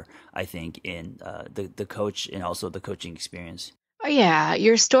power, I think, in the coach and also the coaching experience. Oh, yeah,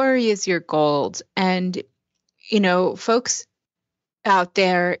 your story is your gold. And, folks out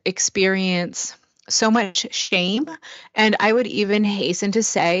there experience so much shame, and I would even hasten to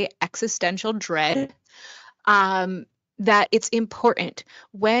say existential dread, that it's important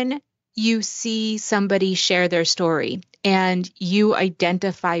when you see somebody share their story and you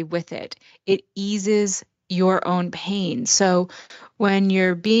identify with it, it eases your own pain. So when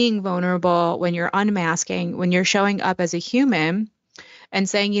you're being vulnerable, when you're unmasking, when you're showing up as a human and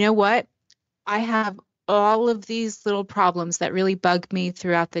saying, you know what, I have all of these little problems that really bug me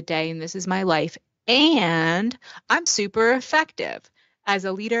throughout the day, and this is my life. And I'm super effective as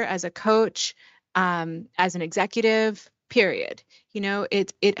a leader, as a coach, as an executive, period.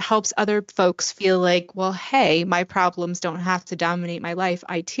 It helps other folks feel like, well, hey, my problems don't have to dominate my life.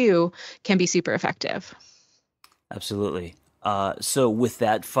 I too can be super effective. Absolutely. So with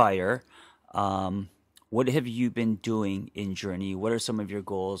that fire, what have you been doing in JRNI? What are some of your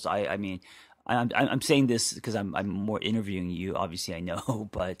goals? I mean, I'm saying this because I'm more interviewing you. Obviously, I know,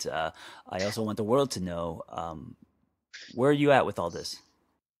 but I also want the world to know, where are you at with all this?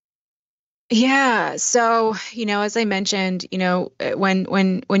 Yeah. So, as I mentioned,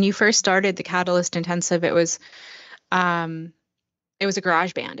 when you first started the Catalyst Intensive, um it was a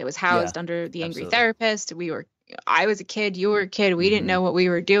garage band. It was Yeah, housed under the Angry absolutely. Therapist. I was a kid, you were a kid. We didn't Hmm. know what we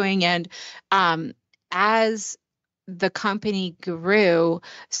were doing. And um, as the company grew,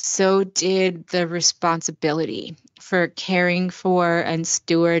 so did the responsibility for caring for and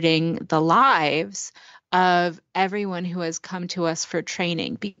stewarding the lives of everyone who has come to us for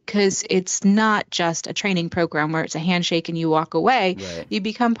training, because it's not just a training program where it's a handshake and you walk away. Right. You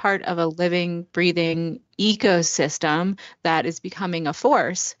become part of a living, breathing ecosystem that is becoming a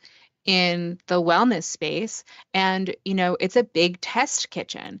force in the wellness space. And, it's a big test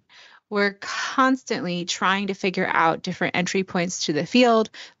kitchen. We're constantly trying to figure out different entry points to the field,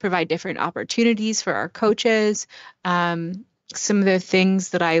 provide different opportunities for our coaches. Some of the things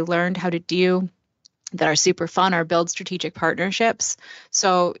that I learned how to do that are super fun are build strategic partnerships.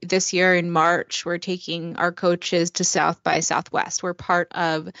 So this year in March, we're taking our coaches to South by Southwest. We're part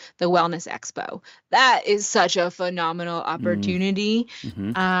of the Wellness Expo. That is such a phenomenal opportunity.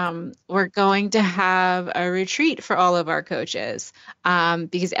 Mm-hmm. We're going to have a retreat for all of our coaches,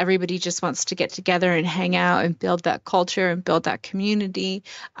 because everybody just wants to get together and hang out and build that culture and build that community.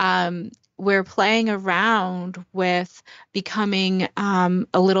 We're playing around with becoming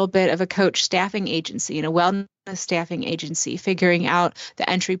a little bit of a coach staffing agency and a wellness staffing agency, figuring out the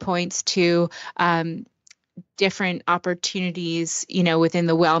entry points to different opportunities, within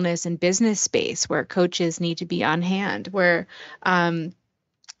the wellness and business space where coaches need to be on hand. We're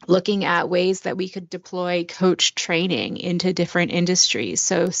looking at ways that we could deploy coach training into different industries.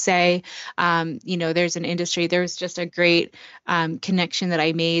 So say, there's an industry, there's just a great connection that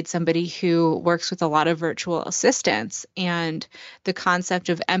I made, somebody who works with a lot of virtual assistants, and the concept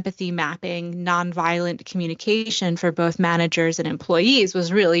of empathy mapping, nonviolent communication for both managers and employees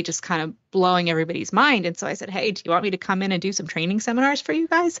was really just kind of blowing everybody's mind. And so I said, hey, do you want me to come in and do some training seminars for you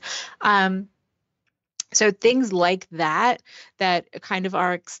guys? So things like that kind of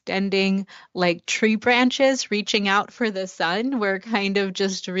are extending like tree branches, reaching out for the sun. We're kind of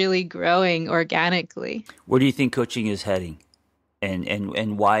just really growing organically. Where do you think coaching is heading,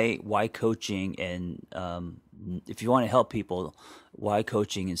 and why coaching? And if you want to help people, why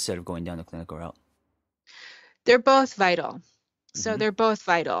coaching instead of going down the clinical route? They're both vital. So Hmm. they're both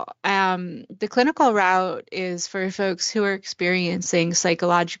vital. The clinical route is for folks who are experiencing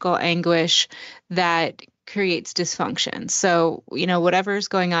psychological anguish that creates dysfunction. So, whatever's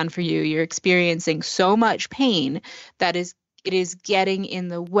going on for you, you're experiencing so much pain that it is getting in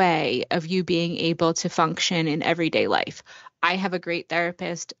the way of you being able to function in everyday life. I have a great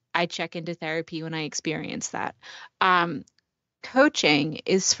therapist. I check into therapy when I experience that. Coaching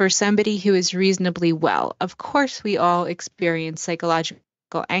is for somebody who is reasonably well. Of course, we all experience psychological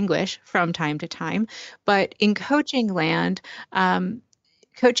anguish from time to time, but in coaching land,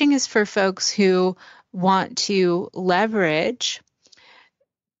 coaching is for folks who want to leverage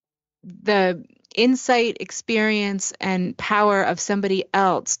the insight, experience, and power of somebody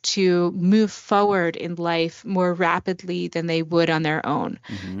else to move forward in life more rapidly than they would on their own.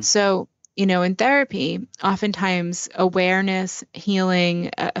 Mm-hmm. So, in therapy, oftentimes awareness,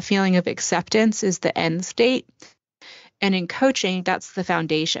 healing, a feeling of acceptance is the end state. And in coaching, that's the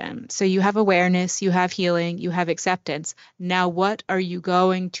foundation. So you have awareness, you have healing, you have acceptance. Now, what are you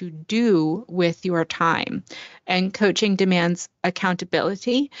going to do with your time? And coaching demands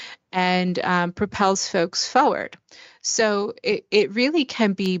accountability and propels folks forward. So it really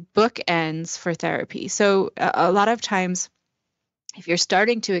can be bookends for therapy. So a lot of times, if you're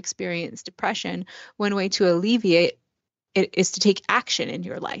starting to experience depression, one way to alleviate it is to take action in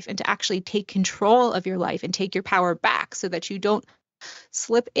your life and to actually take control of your life and take your power back so that you don't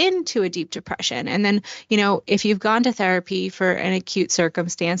slip into a deep depression. And then, if you've gone to therapy for an acute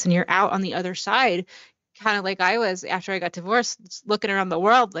circumstance and you're out on the other side, kind of like I was after I got divorced, looking around the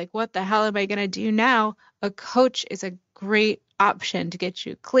world like, what the hell am I going to do now? A coach is a great option to get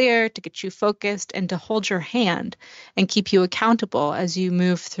you clear, to get you focused, and to hold your hand and keep you accountable as you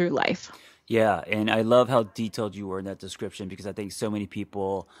move through life. Yeah, and I love how detailed you were in that description because I think so many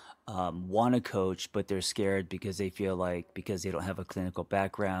people want to coach, but they're scared because they feel like because they don't have a clinical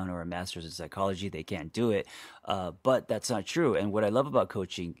background or a master's in psychology, they can't do it. But that's not true. And what I love about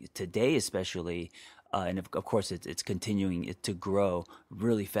coaching today, especially, and of course it's continuing to grow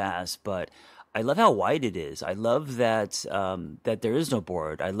really fast, but I love how wide it is. I love that that there is no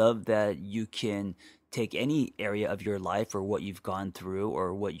board. I love that you can take any area of your life or what you've gone through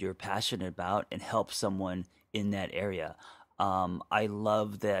or what you're passionate about and help someone in that area. I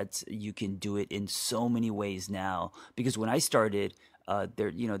love that you can do it in so many ways now because when I started,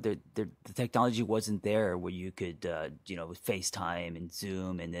 the technology wasn't there where you could, FaceTime and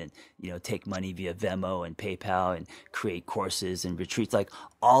Zoom and then, take money via Venmo and PayPal and create courses and retreats. Like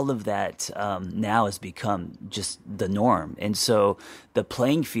all of that now has become just the norm. And so the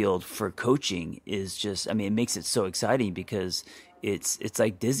playing field for coaching is just, I mean, it makes it so exciting because it's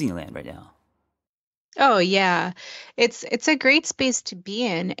like Disneyland right now. Oh yeah. It's a great space to be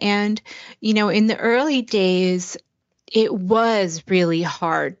in. And, in the early days, it was really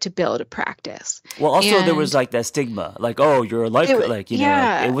hard to build a practice. Well, also there was And like that stigma, like, oh, you're a life, like, like it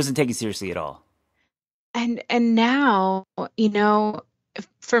yeah. wasn't taken seriously at all. And now,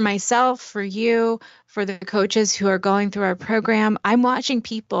 for myself, for you, for the coaches who are going through our program, I'm watching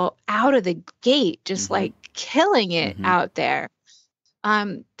people out of the gate just Hmm. like killing it Hmm. out there.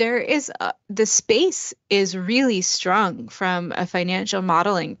 There is the space is really strong from a financial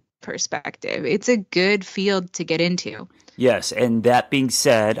modeling perspective. It's a good field to get into. Yes, and that being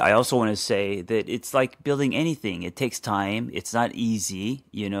said, I also want to say that it's like building anything. It takes time. It's not easy.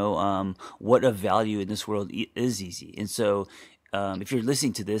 What of value in this world is easy. And so, if you're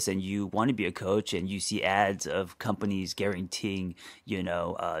listening to this and you want to be a coach and you see ads of companies guaranteeing,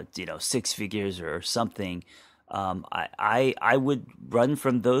 six figures or something, I would run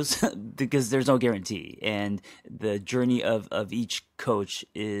from those because there's no guarantee, and the journey of each coach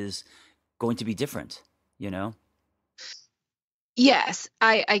is going to be different. You know. Yes,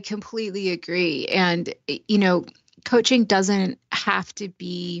 I completely agree. And, coaching doesn't have to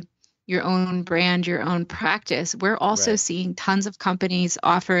be your own brand, your own practice. We're also Right. seeing tons of companies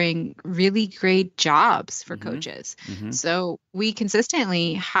offering really great jobs for Mm-hmm. coaches. Mm-hmm. So we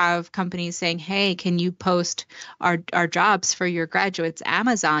consistently have companies saying, hey, can you post our jobs for your graduates?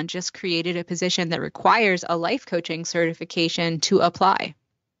 Amazon just created a position that requires a life coaching certification to apply.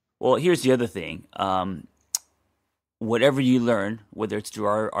 Well, here's the other thing. Whatever you learn, whether it's through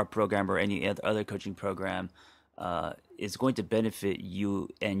our program or any other coaching program, is going to benefit you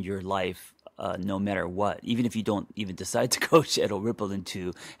and your life no matter what. Even if you don't even decide to coach, it'll ripple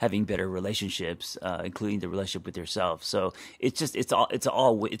into having better relationships, including the relationship with yourself. So it's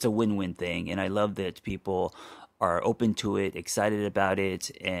a win-win thing, and I love that people are open to it, excited about it,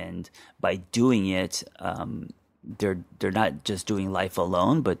 and by doing it, they're not just doing life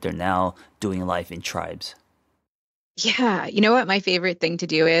alone, but they're now doing life in tribes. Yeah, you know what my favorite thing to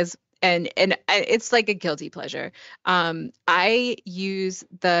do is, it's like a guilty pleasure. I use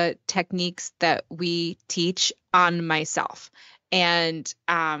the techniques that we teach on myself, and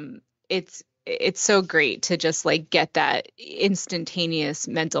it's so great to just like get that instantaneous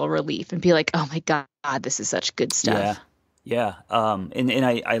mental relief and be like, oh my God, this is such good Yeah, stuff. yeah. And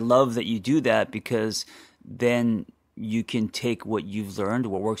I love that you do that because then you can take what you've learned,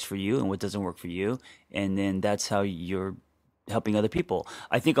 what works for you and what doesn't work for you, and then that's how you're helping other people.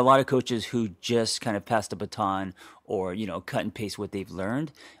 I think a lot of coaches who just kind of pass the baton or, cut and paste what they've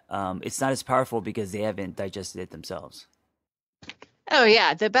learned, it's not as powerful because they haven't digested it themselves. Oh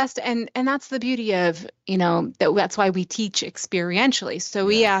yeah, the best, and that's the beauty of, that's why we teach experientially. So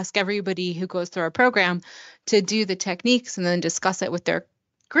we Yeah. ask everybody who goes through our program to do the techniques and then discuss it with their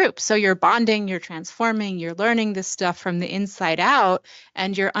group. So you're bonding, you're transforming, you're learning this stuff from the inside out,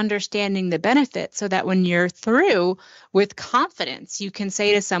 and you're understanding the benefits so that when you're through with confidence, you can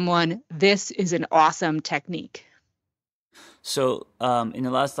say to someone, "This is an awesome technique." So, in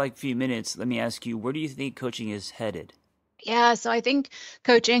the last few minutes, let me ask you, where do you think coaching is headed? Yeah, so I think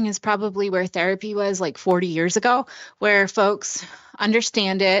coaching is probably where therapy was like 40 years ago, where folks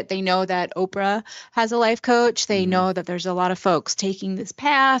understand it. They know that Oprah has a life coach. They Hmm. know that there's a lot of folks taking this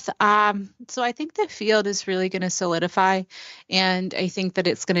path. So I think the field is really going to solidify, and I think that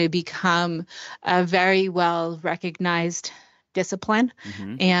it's going to become a very well recognized discipline.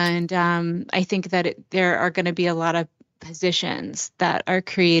 Hmm. And I think that there are going to be a lot of positions that are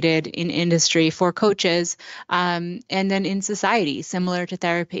created in industry for coaches, and then in society, similar to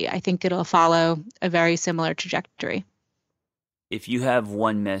therapy. I think it'll follow a very similar trajectory. If you have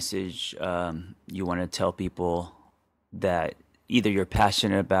one message you want to tell people that either you're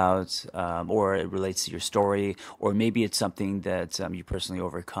passionate about, or it relates to your story, or maybe it's something that you personally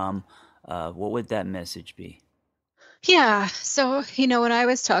overcome, what would that message be? Yeah. So, when I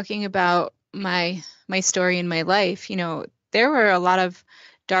was talking about my story in my life, there were a lot of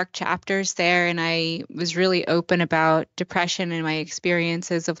dark chapters there, and I was really open about depression and my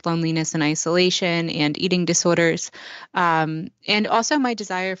experiences of loneliness and isolation and eating disorders, and also my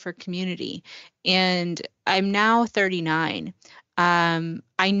desire for community. And I'm now 39.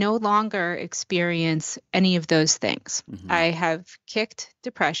 I no longer experience any of those things. Hmm. I have kicked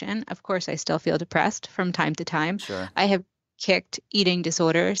depression. Of course, I still feel depressed from time to time. Sure. I have kicked eating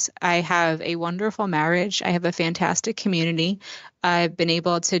disorders. I have a wonderful marriage. I have a fantastic community. I've been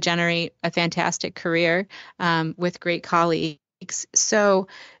able to generate a fantastic career, with great colleagues. So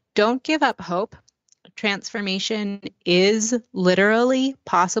don't give up hope. Transformation is literally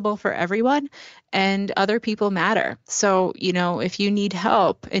possible for everyone, and other people matter. So, if you need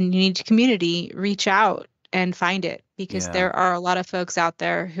help and you need community, reach out and find it, because Yeah. there are a lot of folks out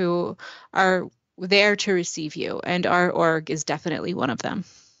there who are there to receive you, and our org is definitely one of them.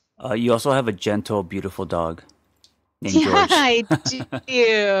 You also have a gentle, beautiful dog named Yeah, George. I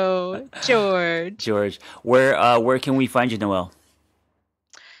do, George. George, where can we find you, Noelle?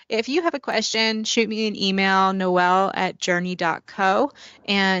 If you have a question, shoot me an email, noelle@JRNI.co,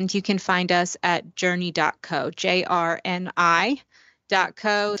 and you can find us at JRNI.co, JRNI.co.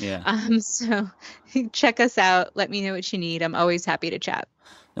 Yeah. So check us out. Let me know what you need. I'm always happy to chat.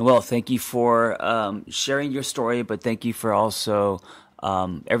 Well, thank you for sharing your story, but thank you for also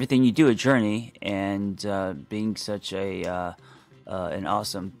everything you do at Journey, and being such an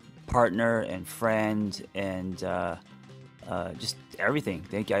awesome partner and friend, and just everything.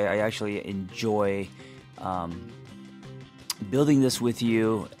 Thank you. I actually enjoy building this with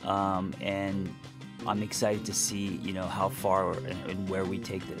you, and I'm excited to see how far and where we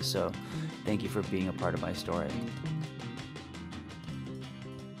take this. So, thank you for being a part of my story.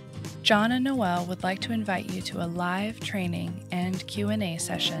 John and Noelle would like to invite you to a live training and Q&A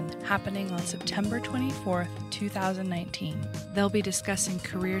session happening on September 24th, 2019. They'll be discussing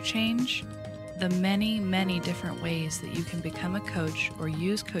career change, the many, many different ways that you can become a coach or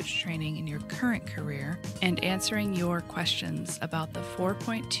use coach training in your current career, and answering your questions about the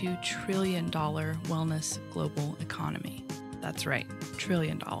 $4.2 trillion wellness global economy. That's right, $1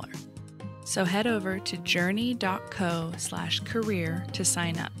 trillion. So head over to journey.co/career to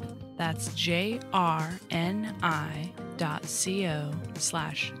sign up. That's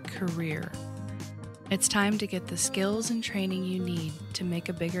JRNI.co/career. It's time to get the skills and training you need to make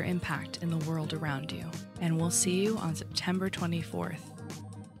a bigger impact in the world around you. And we'll see you on September 24th.